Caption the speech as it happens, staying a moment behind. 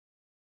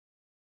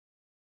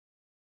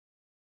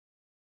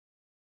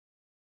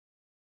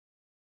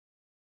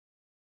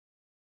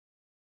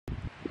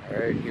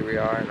Alright, here we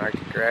are in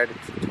Arctic Red.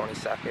 It's the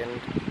 22nd,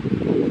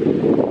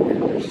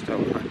 and we're still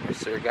hunting with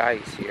Sergio.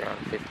 He's here on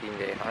a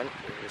 15-day hunt.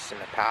 We're just in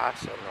a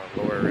pass on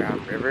the lower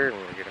Ram River, and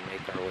we're going to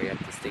make our way up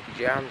to Sticky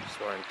Jam.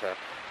 Just wanted to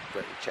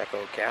let you check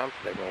out camp,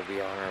 then we'll be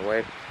on our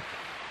way.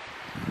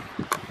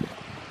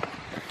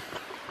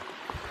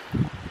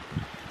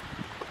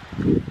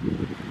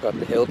 Got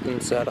the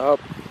Hilton set up.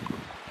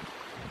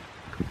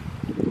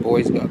 The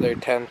boys got their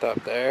tent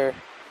up there.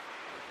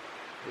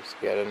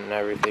 Just getting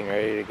everything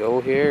ready to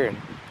go here and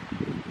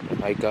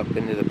hike up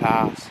into the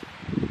pass.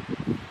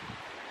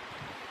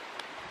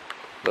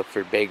 Look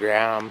for big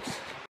rams.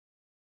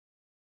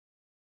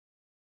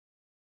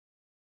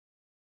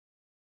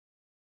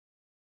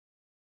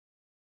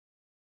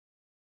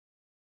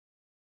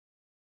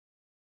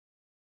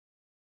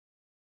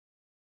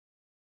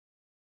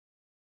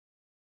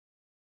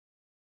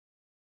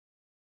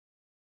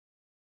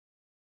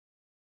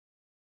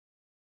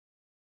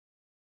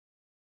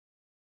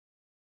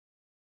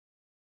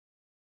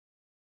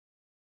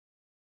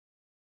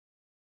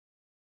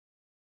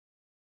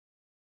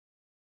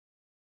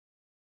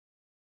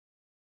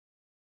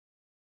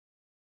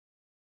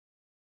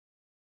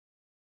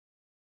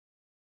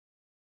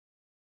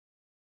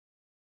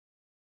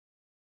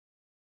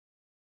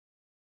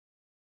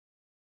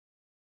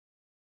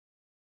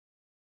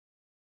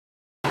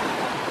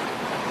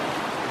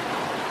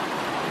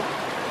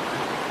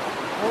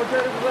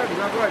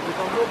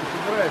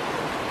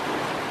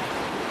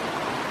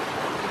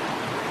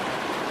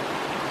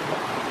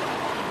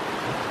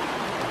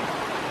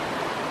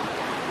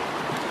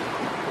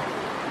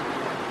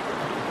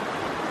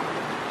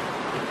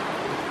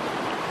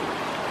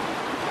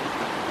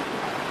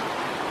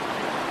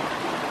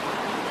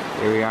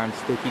 Here we are in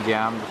Sticky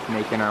Jam, just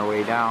making our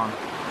way down.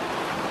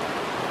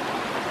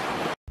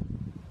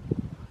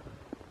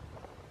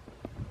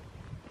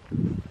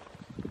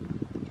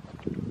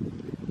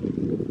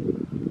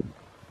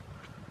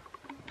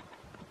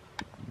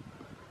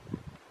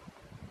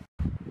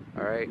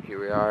 Alright, here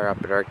we are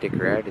up at Arctic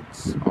Red.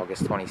 It's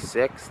August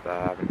 26th.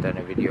 I haven't done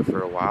a video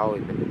for a while.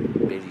 We've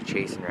been busy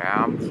chasing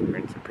rams. We're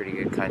in some pretty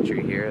good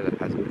country here that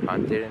hasn't been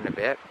hunted in a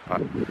bit,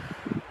 but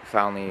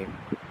finally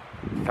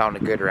found a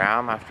good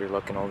ram after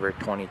looking over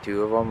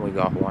 22 of them. We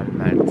got one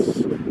that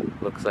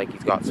looks like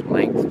he's got some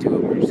length to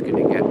him. We're just going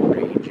to get in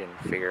range and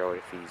figure out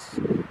if he's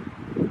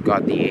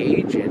got the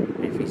age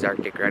and if he's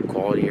Arctic Red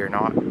quality or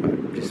not.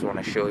 But just want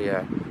to show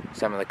you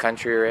some of the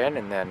country we're in,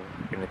 and then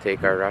we're going to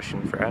take our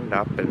Russian friend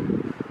up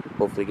and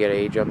hopefully get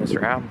age on this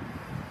ram.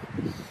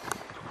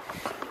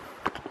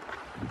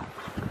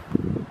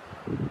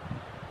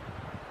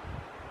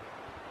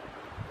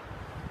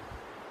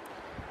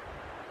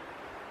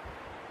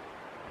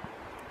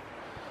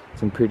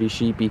 Some pretty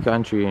sheepy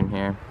country in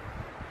here.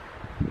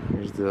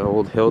 There's the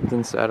old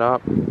Hilton set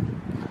up.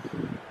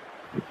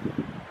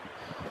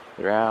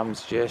 The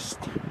ram's just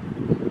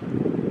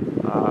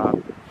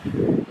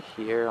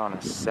here on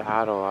a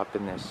saddle up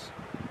in this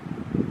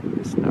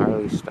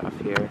gnarly stuff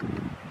here.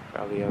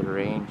 Probably out of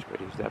range,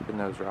 but he's up in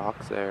those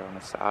rocks there on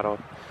a saddle.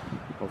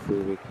 Hopefully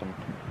we can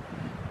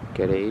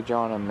get age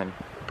on him and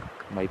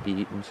might be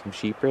eating some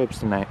sheep ribs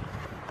tonight.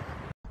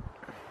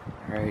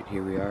 Alright,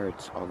 here we are.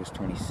 It's August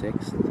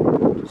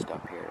 26th. Just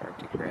up here at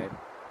Arctic Red.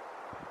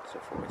 It's the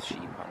 4th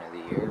sheep hunt of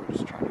the year. We're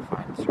just trying to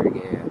find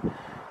Sergio an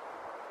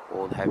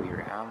old heavy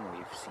ram.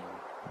 We've seen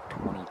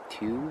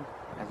 22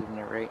 as of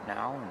right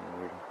now,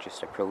 and we're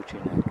just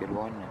approaching a good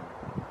one,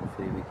 and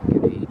hopefully we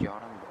can get age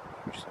on him. But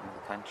here's some of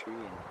the country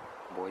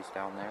and boys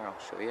down there. I'll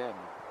show you and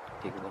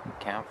take a look at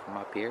camp from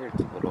up here.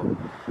 It's a little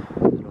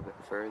bit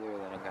further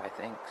than a guy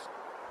thinks.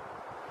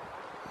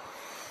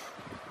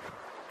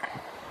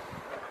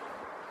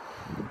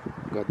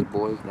 Got the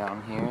boys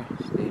down here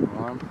staying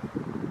warm,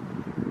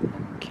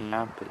 and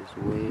camp is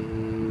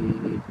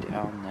way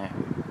down there.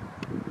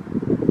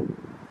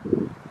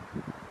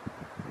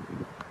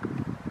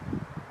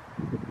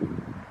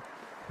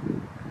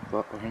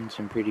 But we're in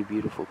some pretty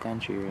beautiful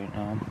country right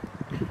now,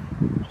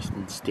 just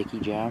in Sticky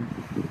Jam.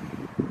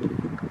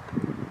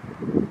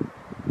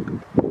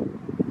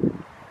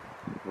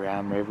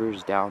 Ram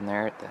River's down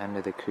there at the end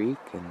of the creek,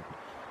 and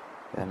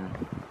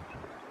then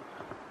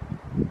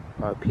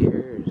up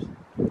here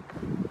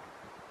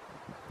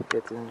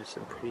gets into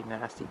some pretty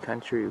nasty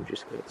country. We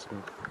just got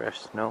some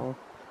fresh snow,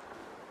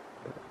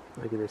 but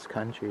look at this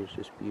country, it's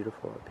just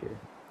beautiful up here.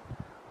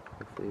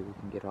 Hopefully we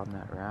can get on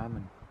that ram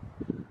and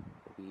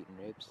we'll be eating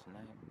ribs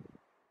tonight.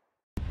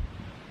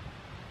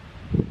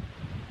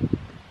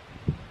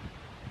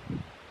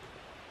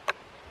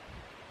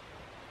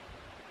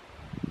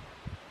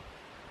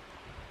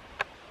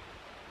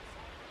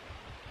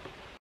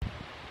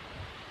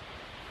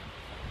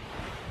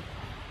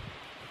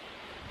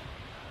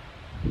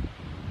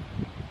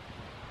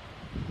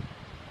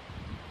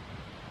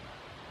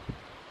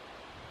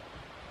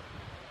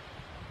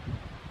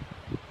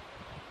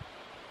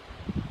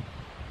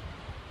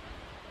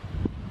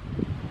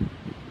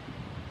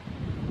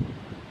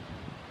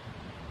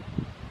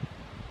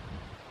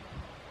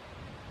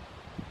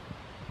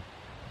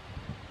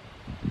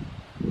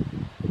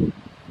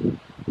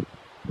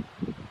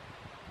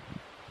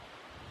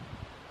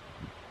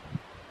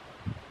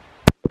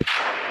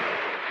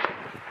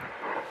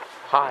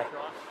 Hi.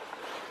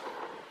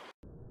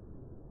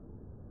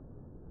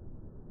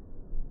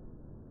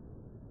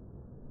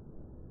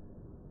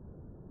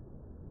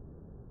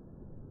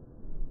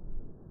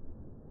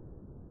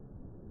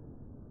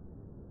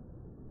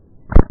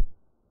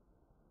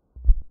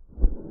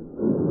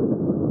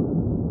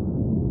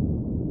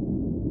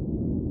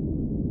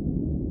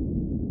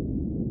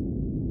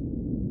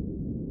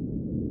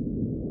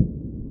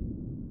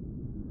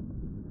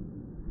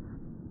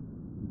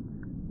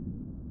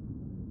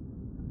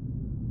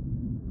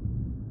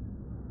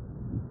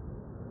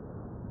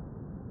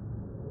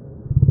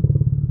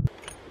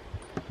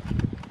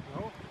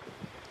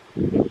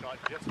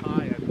 Just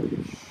high.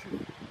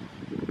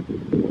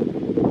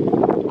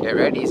 Get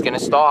ready, he's gonna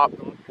stop.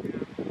 320.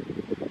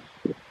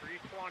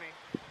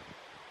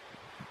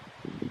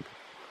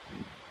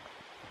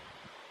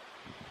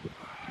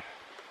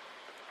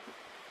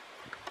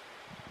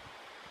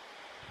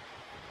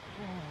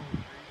 Oh,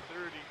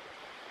 330.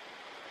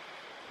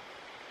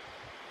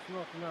 It's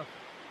not enough.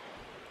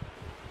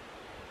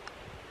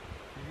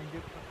 You can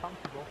get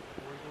comfortable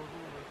before he goes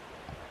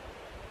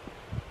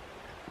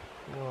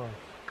over. Oh.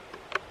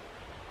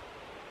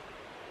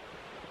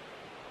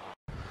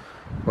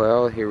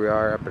 Well, here we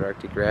are up at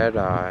Arctic Red.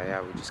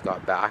 Yeah, we just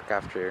got back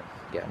after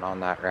getting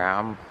on that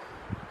ram.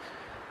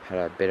 Had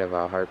a bit of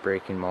a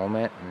heartbreaking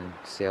moment and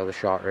sailed a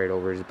shot right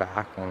over his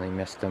back. Only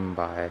missed him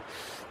by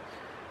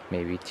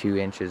maybe 2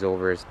 inches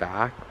over his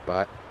back,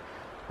 but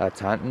that's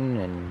hunting,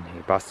 and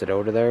he busted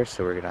out of there.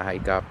 So we're gonna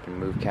hike up and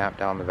move camp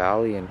down the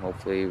valley, and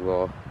hopefully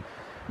we'll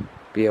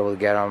be able to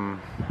get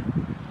him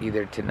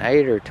either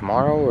tonight or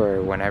tomorrow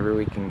or whenever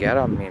we can get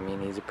him. I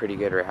mean, he's a pretty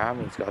good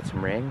ram. He's got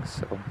some rings,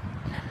 so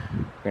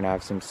we're gonna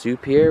have some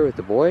soup here with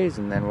the boys,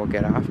 and then we'll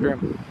get after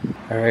him.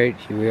 All right,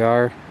 here we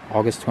are,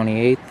 August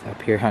 28th, up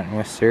here hunting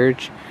with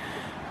Serge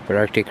up at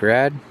Arctic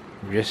Red.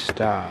 We just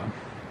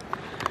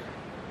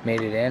made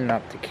it in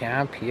up to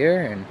camp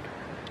here and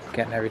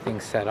getting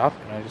everything set up,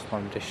 and I just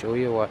wanted to show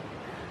you what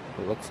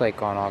it looks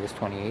like on August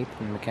 28th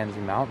in the Mackenzie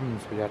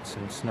Mountains. We got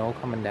some snow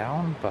coming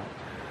down, but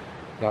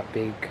we got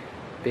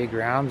big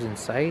rams in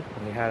sight.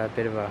 We had a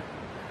bit of a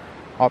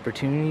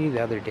opportunity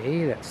the other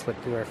day that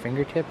slipped through our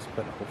fingertips,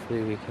 but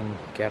hopefully we can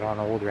get on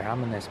old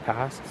ram in this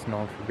pass. It's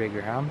known for big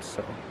rams,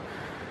 so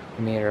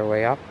we made our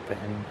way up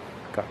and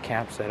got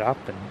camp set up,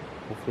 and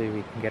hopefully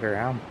we can get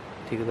around,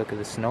 take a look at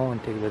the snow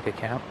and take a look at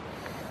camp.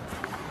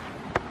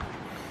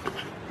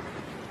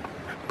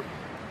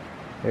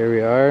 There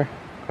we are,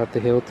 got the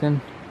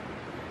Hilton,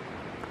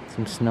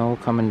 some snow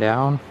coming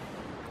down.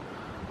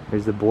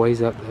 There's the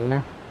boys up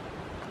there,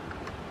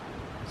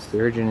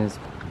 Serge and his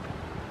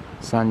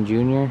son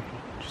Junior,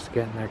 just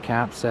getting their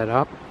camp set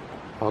up.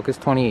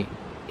 August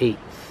 28th.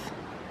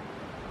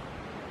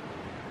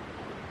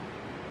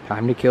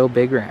 Time to kill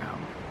big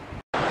ram.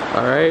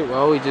 Alright,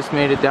 well, we just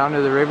made it down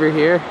to the river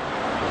here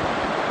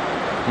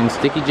in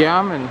Sticky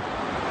Jam, and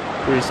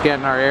we're just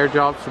getting our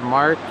airdrops from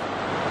Mark.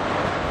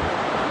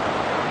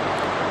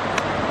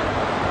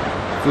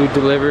 Food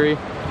delivery.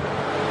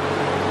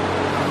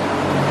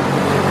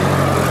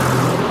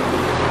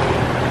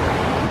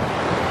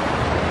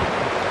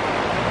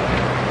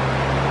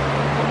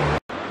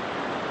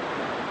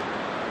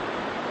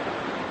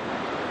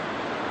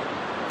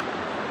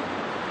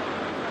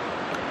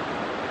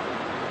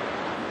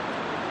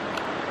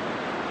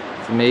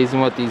 It's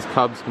amazing what these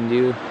cubs can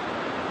do.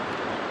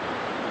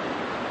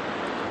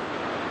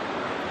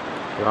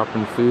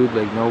 Dropping food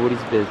like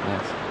nobody's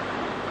business.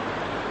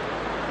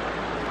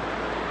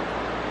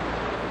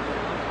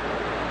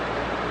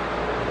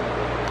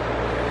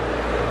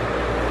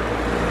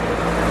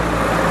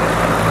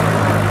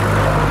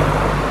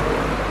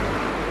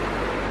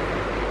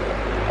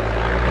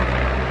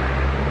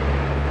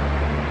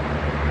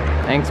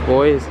 Thanks,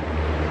 boys.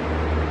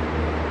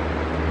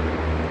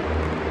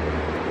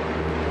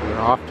 We're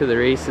off to the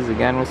races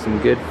again with some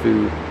good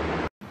food.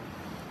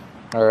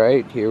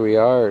 Alright, here we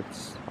are.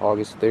 It's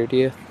August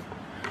 30th.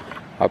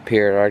 Up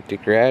here at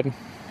Arctic Red.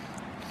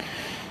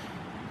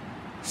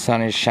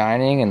 Sun is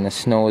shining and the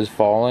snow is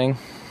falling.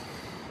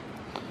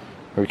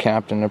 We're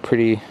camped in a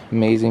pretty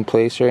amazing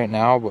place right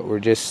now, but we're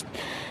just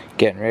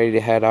getting ready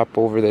to head up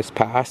over this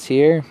pass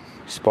here.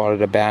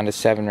 Spotted a band of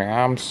 7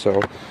 rams,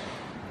 so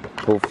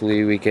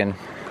hopefully we can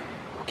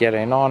get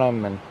in on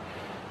him and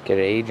get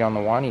an age on the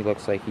one. He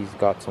looks like he's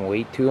got some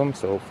weight to him,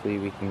 so hopefully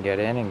we can get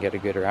in and get a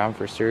good round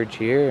for Serge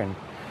here and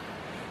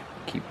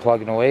keep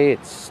plugging away.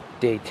 It's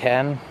day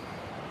 10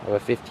 of a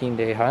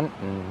 15-day hunt,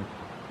 and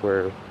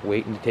we're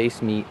waiting to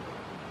taste meat.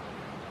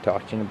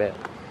 Talk to you in a bit.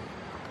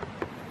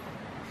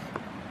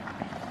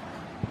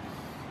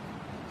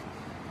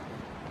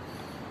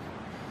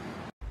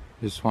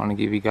 Just want to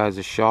give you guys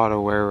a shot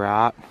of where we're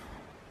at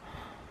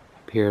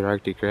here at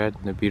Arctic Red,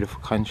 the beautiful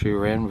country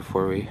we're in,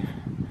 before we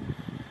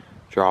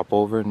drop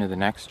over into the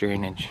next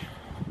drainage.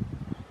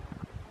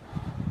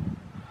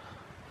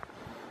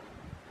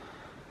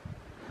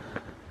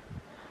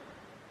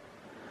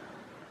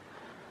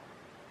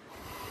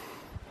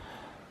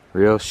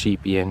 Real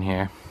sheepy in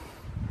here.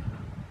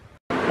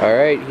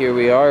 Alright, here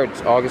we are.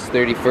 It's August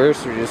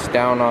 31st. We're just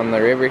down on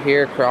the river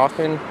here,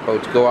 crossing.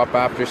 About to go up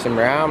after some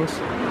rams.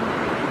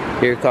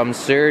 Here comes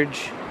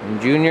Serge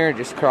and Junior,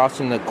 just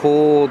crossing the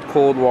cold,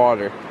 cold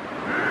water.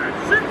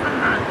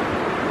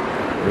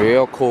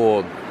 Real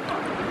cold.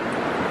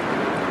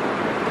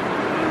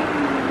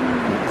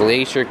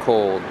 Glacier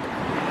cold.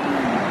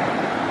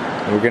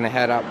 We're gonna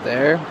head up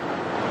there,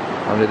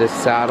 under this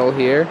saddle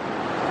here.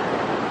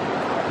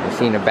 I've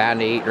seen a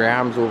band of 8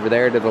 rams over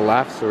there to the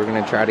left, so we're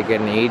gonna try to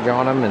get an age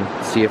on them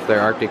and see if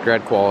they're Arctic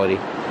Red quality.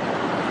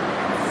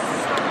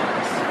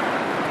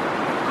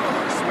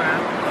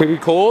 Pretty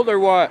cold or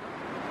what?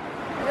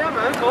 Yeah,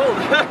 man, cold.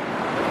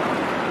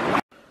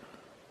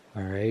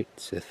 Alright,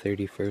 it's the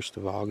 31st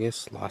of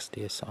August, last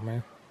day of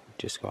summer.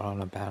 Just got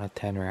on a band of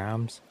 10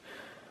 rams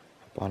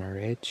up on a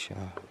ridge.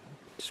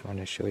 Just wanted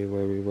to show you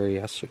where we were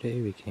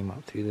yesterday. We came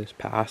up through this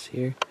pass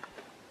here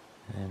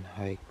and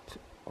hiked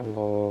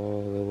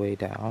all the way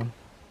down,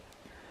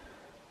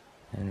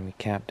 and we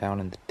camped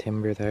down in the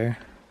timber there,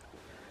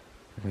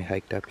 and we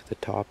hiked up to the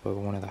top of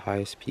one of the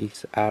highest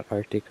peaks at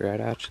Arctic Red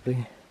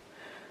actually,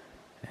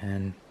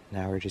 and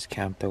now we're just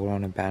camped out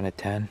on a band of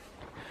 10.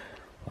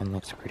 One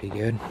looks pretty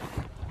good.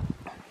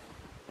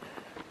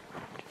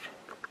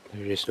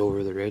 They're just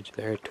over the ridge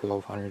there,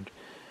 1200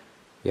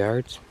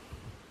 yards.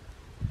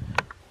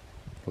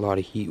 A lot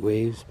of heat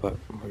waves, but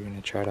we're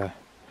gonna try to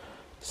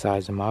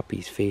size him up.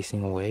 He's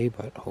facing away,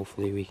 but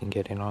hopefully we can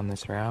get in on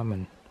this ram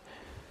and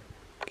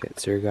get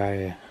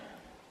Sergio a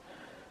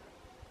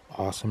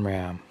awesome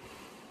ram.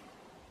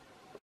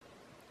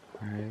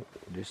 Alright,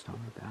 just on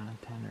the band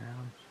of 10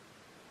 rams.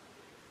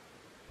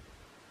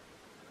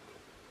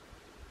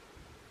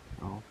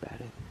 All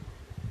bedded.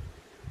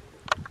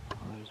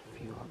 Oh, there's a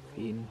few up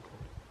feeding.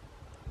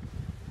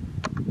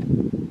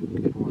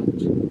 Good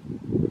ones.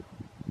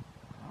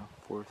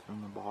 Fourth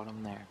from the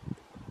bottom there.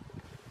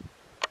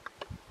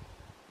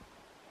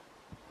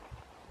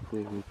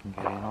 Hopefully we can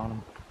get in on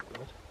them.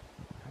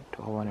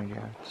 1200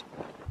 yards.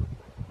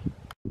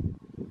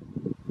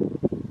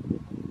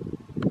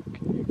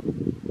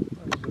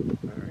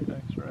 Very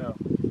nice ram.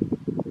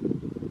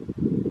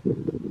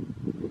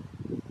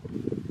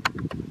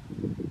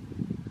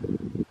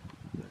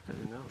 They're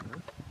coming out, huh?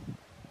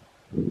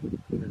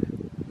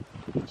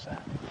 What's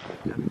that?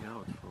 They're coming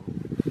out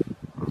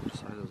from the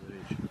side of the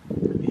ridge.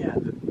 Yeah,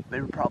 they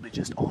were probably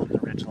just on the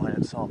ridge line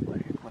itself.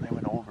 Like when they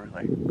went over,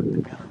 like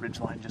they've got a ridge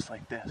line just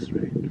like this,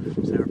 right?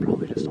 So they were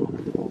probably just on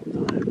it the whole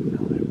time.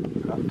 Now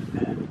they're up to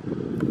bed.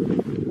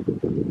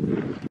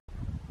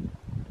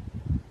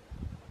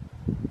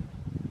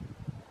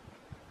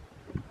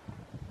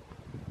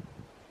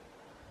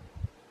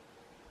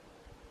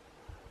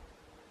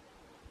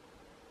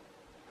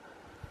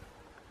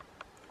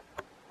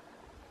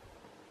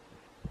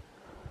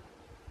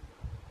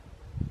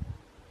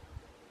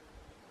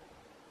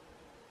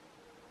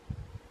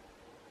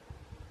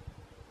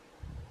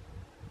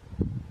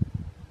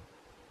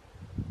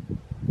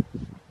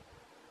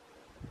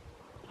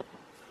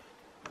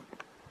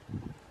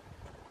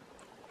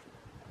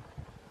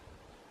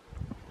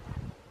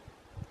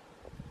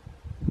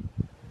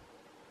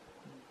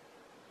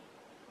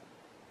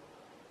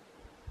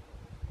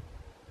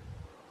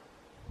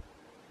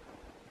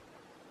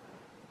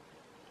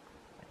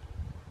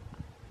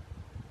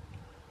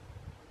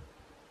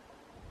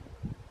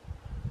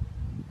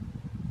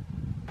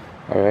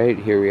 Alright,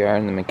 here we are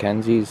in the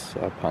Mackenzies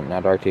up hunting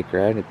at Arctic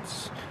Red.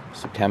 It's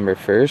September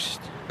 1st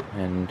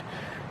and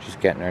just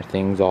getting our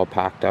things all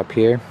packed up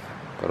here.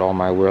 Got all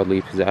my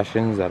worldly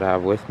possessions that I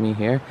have with me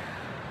here.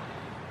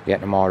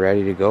 Getting them all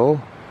ready to go.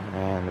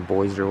 And the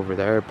boys are over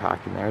there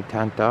packing their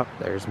tent up.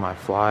 There's my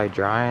fly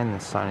drying. The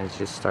sun is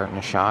just starting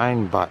to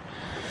shine, but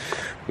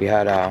we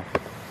had a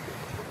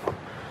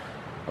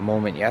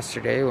moment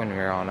yesterday when we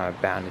were on a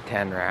band of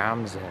 10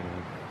 rams,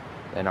 and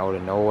then out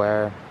of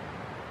nowhere,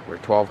 we're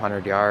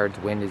 1200 yards,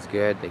 wind is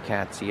good, they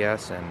can't see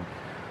us, and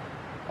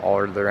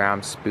all of the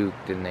rams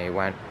spooked and they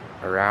went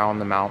around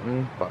the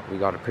mountain, but we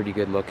got a pretty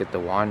good look at the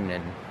one,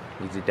 and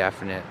he's a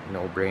definite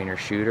no-brainer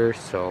shooter,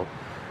 so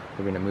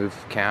we're gonna move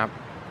camp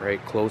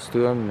right close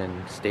to him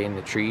and stay in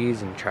the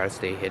trees and try to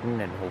stay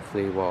hidden, and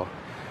hopefully we'll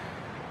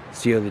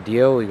seal the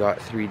deal. We got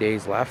 3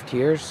 days left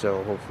here,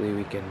 so hopefully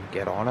we can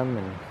get on him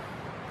and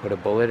put a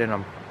bullet in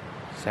him,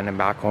 send him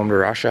back home to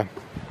Russia.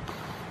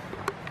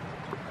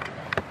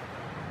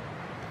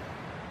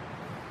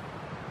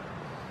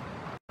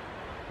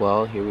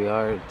 Well, here we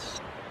are.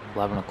 It's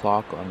 11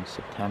 o'clock on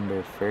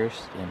September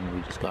 1st, and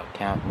we just got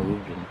camp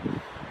moved and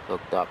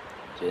hooked up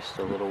just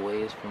a little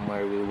ways from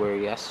where we were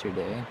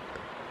yesterday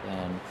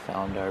and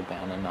found our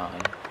band of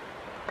 9.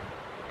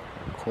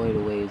 Quite a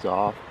ways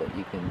off, but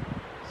you can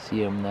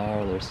see them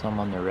there. There's some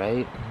on the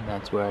right, and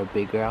that's where our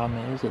big ram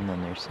is, and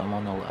then there's some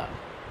on the left.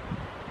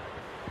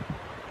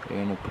 They're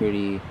in a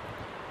pretty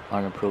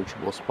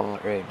unapproachable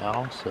spot right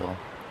now, so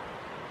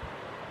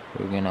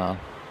we're gonna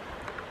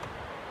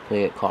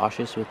play it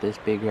cautious with this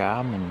big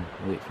ram and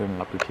wait for an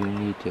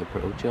opportunity to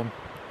approach him.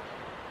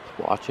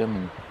 Just watch him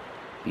and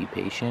be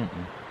patient,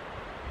 and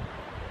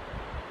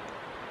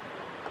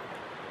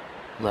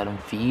let him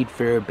feed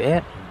for a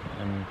bit,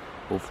 and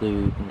hopefully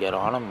we can get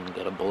on him and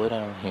get a bullet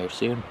in him here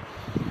soon.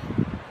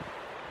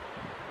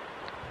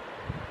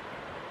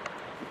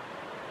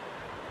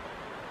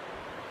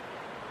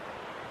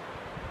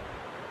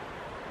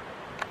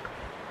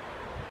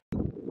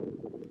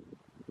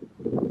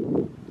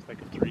 It's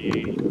like a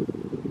 380.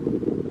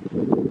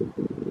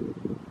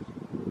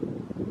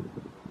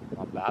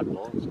 Not a bad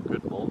bull, it's a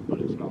good bull, but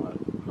it's not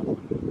nothing.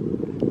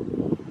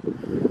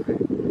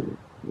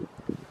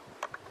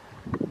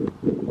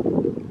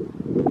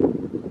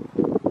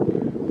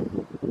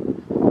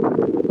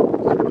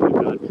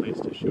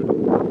 To shoot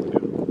him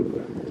too.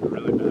 It's a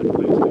really bad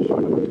place to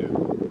shoot him too.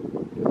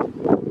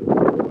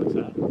 What's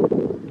that?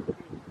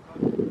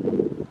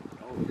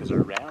 Oh, because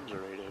our rams are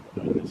right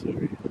in this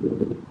area.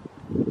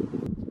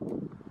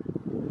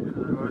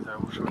 I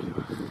will show you.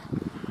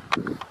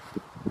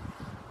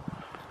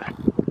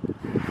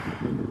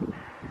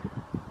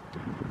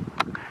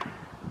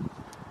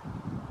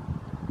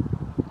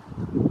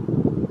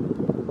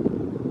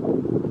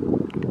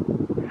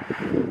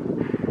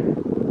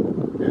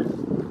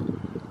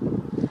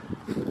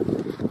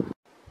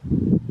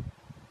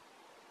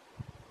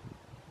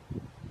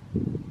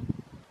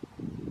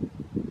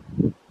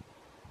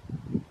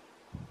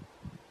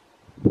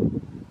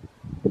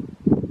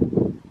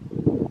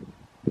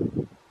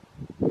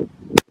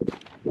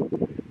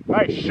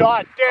 Nice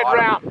shot, dead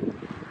round.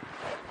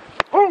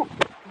 Oh,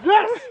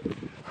 yes!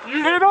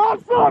 You hit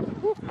awesome!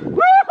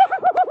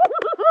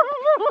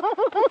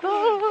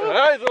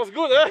 Hey, that was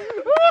good, eh?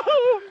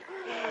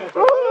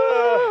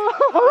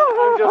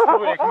 I'm just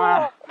awake,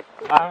 man.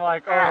 I'm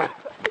like, oh.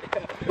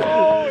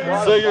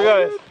 So you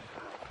guys.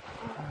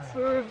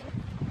 Serge.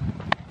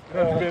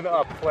 It's been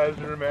a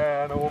pleasure,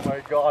 man. Oh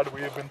my God,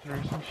 we have been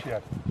through some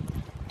shit.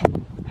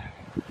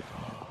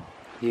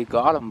 You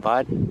got him,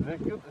 bud. They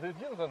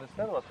didn't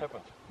understand what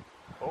happened.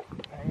 Oh,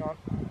 hang on.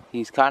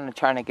 He's kind of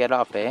trying to get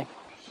up, eh?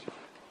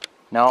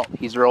 No,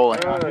 he's rolling.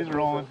 Yeah, he's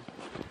rolling.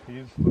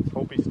 Let's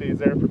hope he stays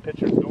there for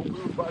pictures. Don't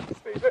move, bud.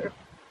 Stay there.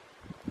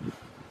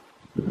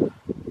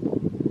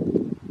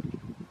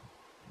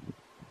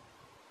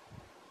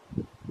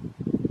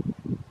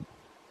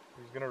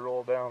 He's gonna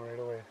roll down right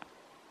away.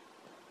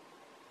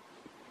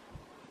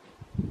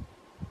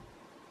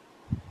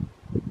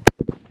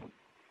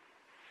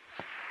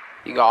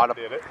 You got him.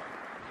 Did it.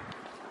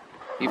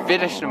 You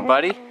finished him,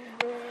 buddy.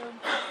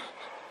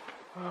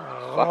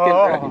 Fucking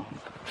right.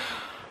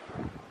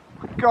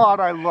 God,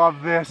 I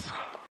love this.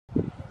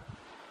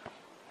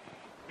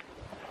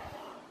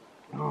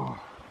 Oh.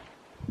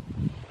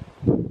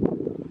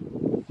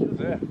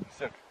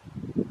 Sick.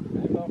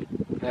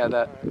 Yeah,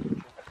 that.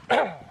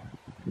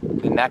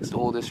 The next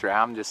oldest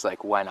ram just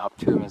like went up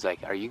to him and was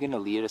like, "Are you gonna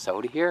lead us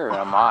out of here, or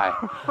am I?"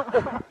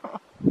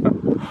 You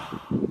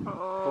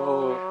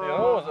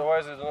know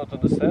why they do not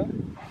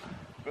understand?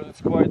 Because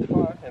it's quite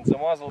hard, and the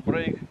muzzle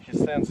brake, he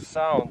sends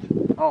sound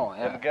Oh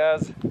yeah. and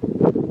gas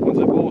on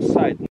the both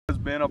sides. It's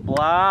been a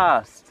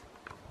blast.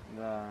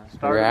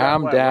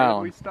 Ram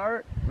down. Where did we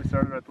start? We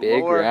started at the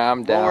Big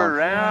ram down. lower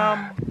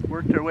ram,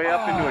 worked our way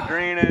up into a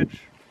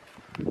drainage.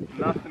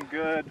 Nothing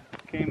good.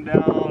 Came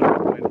down,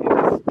 went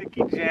into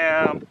sticky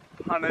jam,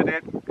 hunted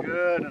it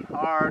good and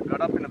hard,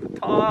 got up into the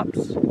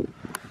tops.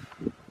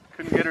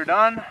 Couldn't get her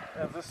done.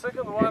 And the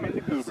second one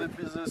is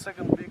the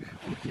second big,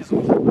 he's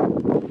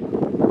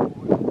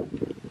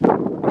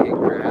Big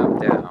ram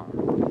down.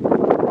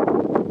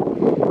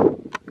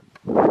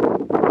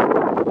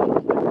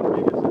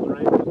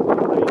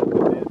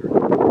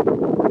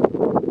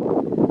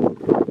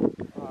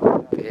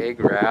 Big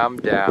ram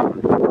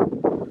down.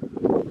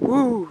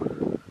 Woo!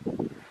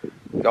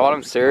 Got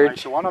him, Serge. Right,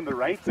 the one on the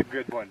right's a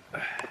good one.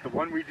 But the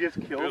one we just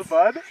killed,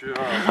 bud?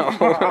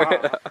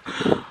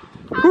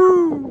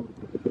 Woo!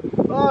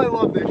 Oh, I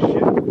love this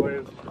shit,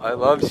 boys. I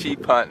love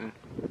sheep hunting.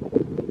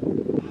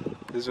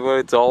 This is what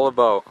it's all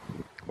about.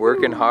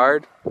 Working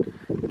hard,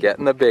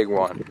 getting the big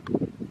one.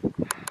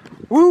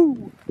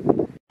 Woo!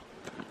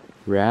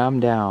 Ram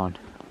down.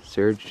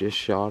 Serge just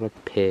shot a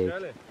pig.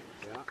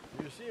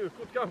 You see, you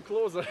could come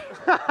closer.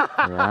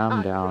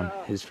 Ram down.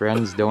 His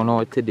friends don't know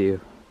what to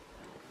do.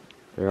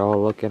 They're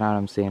all looking at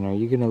him saying, "Are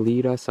you gonna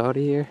lead us out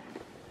of here?"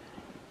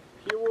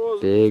 He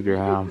was Big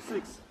ram.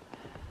 56.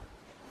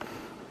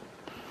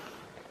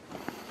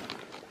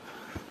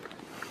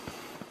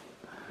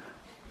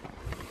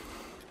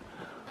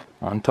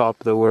 On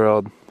top of the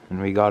world,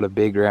 and we got a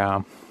big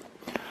ram.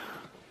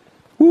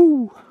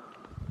 Woo!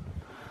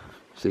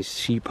 This is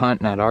sheep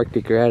hunting at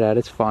Arctic Red at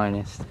its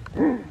finest.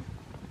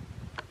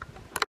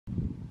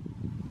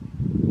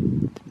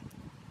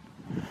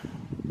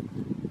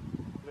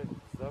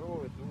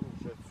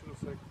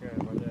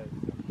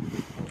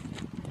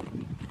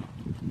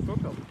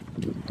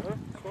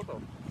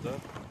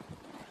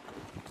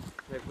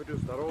 Я говорю,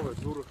 здоровая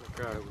дура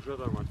какая, уже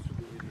там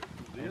отсюда видно.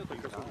 Да я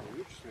так особо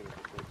вычислил.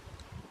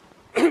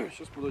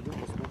 Сейчас подойдем,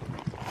 посмотрим.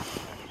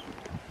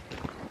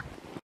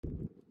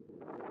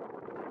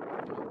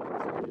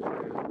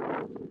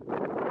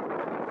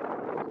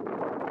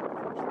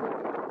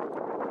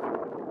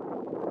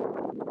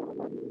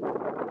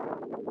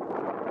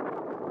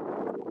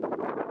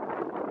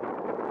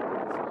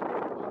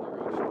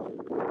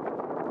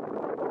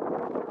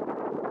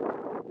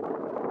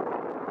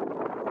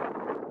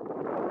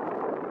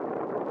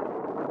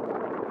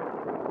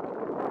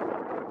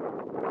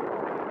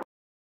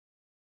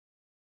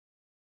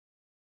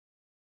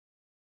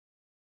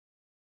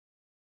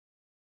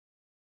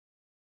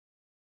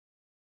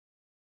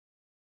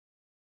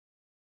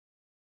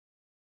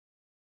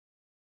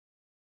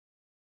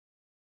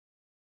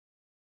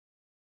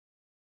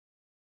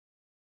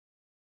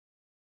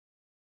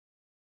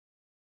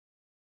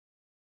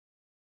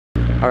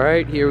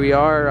 Alright, here we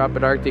are up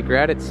at Arctic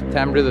Red. It's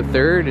September the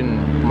 3rd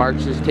and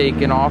March is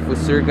taking off with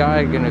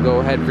Sergio. Gonna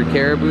go head for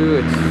Caribou.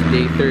 It's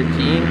day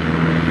 13.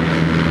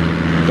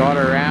 Got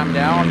our ram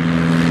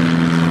down.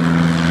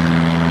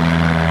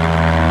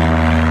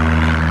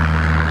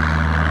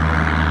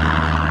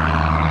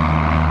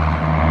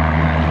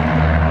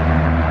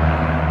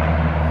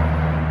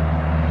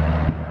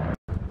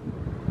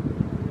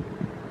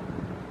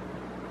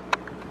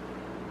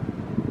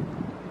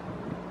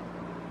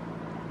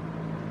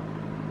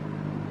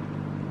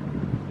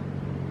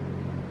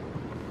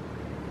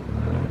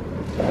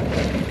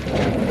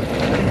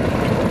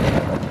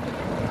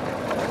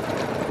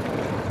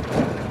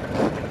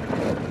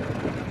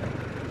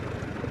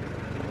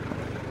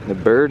 The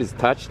bird is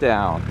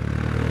touchdown.